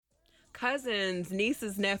cousins,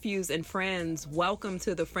 nieces, nephews, and friends, welcome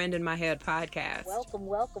to the Friend in My Head podcast. Welcome,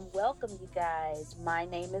 you guys. My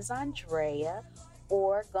name is Andrea,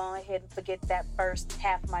 or go ahead and forget that first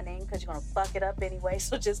half of my name because you're going to fuck it up anyway,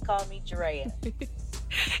 so just call me Drea.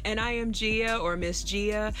 And I am Gia, or Miss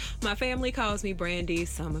Gia. My family calls me Brandy.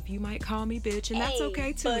 Some of you might call me bitch, and that's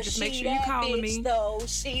okay too. Just make sure you call me.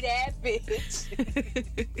 She that bitch.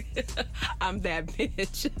 I'm that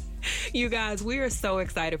bitch. You guys, we are so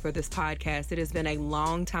excited for this podcast. It has been a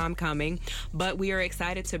long time coming, but we are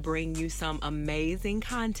excited to bring you some amazing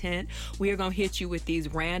content. We are going to hit you with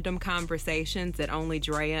these random conversations that only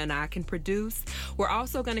Drea and I can produce. We're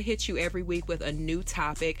also going to hit you every week with a new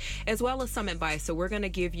topic, as well as some advice. So we're going to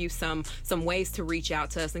give you some ways to reach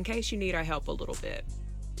out to us in case you need our help a little bit.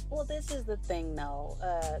 Well, this is the thing, though.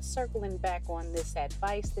 Circling back on this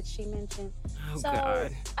advice that she mentioned.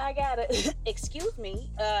 God. I gotta, excuse me.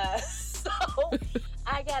 So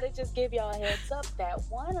I gotta just give y'all a heads up that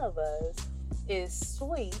one of us is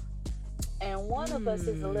sweet and one of us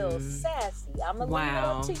is a little sassy. I'm gonna leave it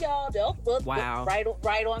up to y'all. Look,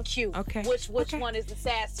 right on cue. Okay. Which one is the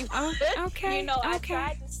sassy one? Okay. You know, I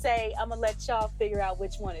tried to say I'm gonna let y'all figure out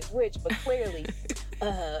which one is which, but clearly.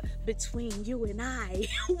 Between you and I,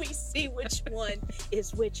 we see which one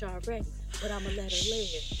is which already. But I'm gonna let her live.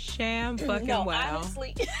 Sham fucking wow.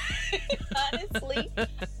 Honestly,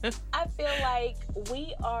 I feel like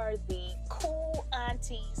we are the cool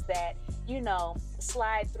aunties that,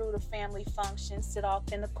 slide through the family function, sit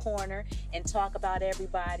off in the corner, and talk about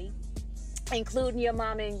everybody, including your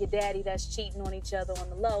mama and your daddy that's cheating on each other on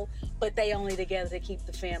the low, but they only together to keep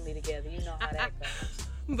the family together. You know how that goes.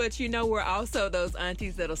 But we're also those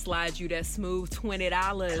aunties that'll slide you that smooth $20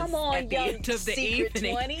 at the end of the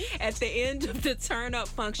evening. 20? At the end of the turn-up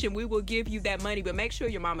function, we will give you that money, but make sure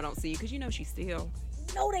your mama don't see you because she steal.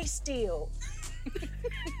 No, they steal.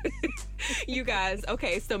 You guys,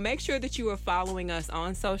 okay, so make sure that you are following us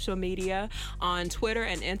on social media. On Twitter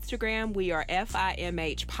and Instagram, we are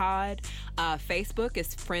FIMH Pod. Facebook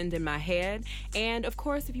is Friend in My Head. And of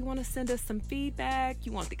course, if you want to send us some feedback,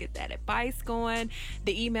 you want to get that advice going,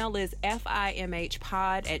 the email is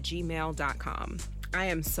fimhpod@gmail.com. I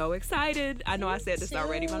am so excited. I know I said this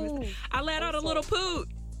already, but I let out a little poot.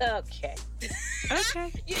 Okay.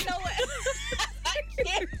 You know what? I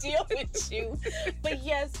can't deal with you. But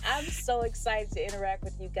yes, I'm so excited to interact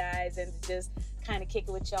with you guys and to just kind of kick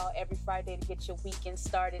it with y'all every Friday to get your weekend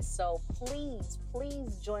started. So please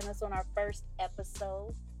join us on our first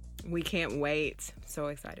episode. We can't wait. So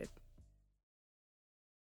excited.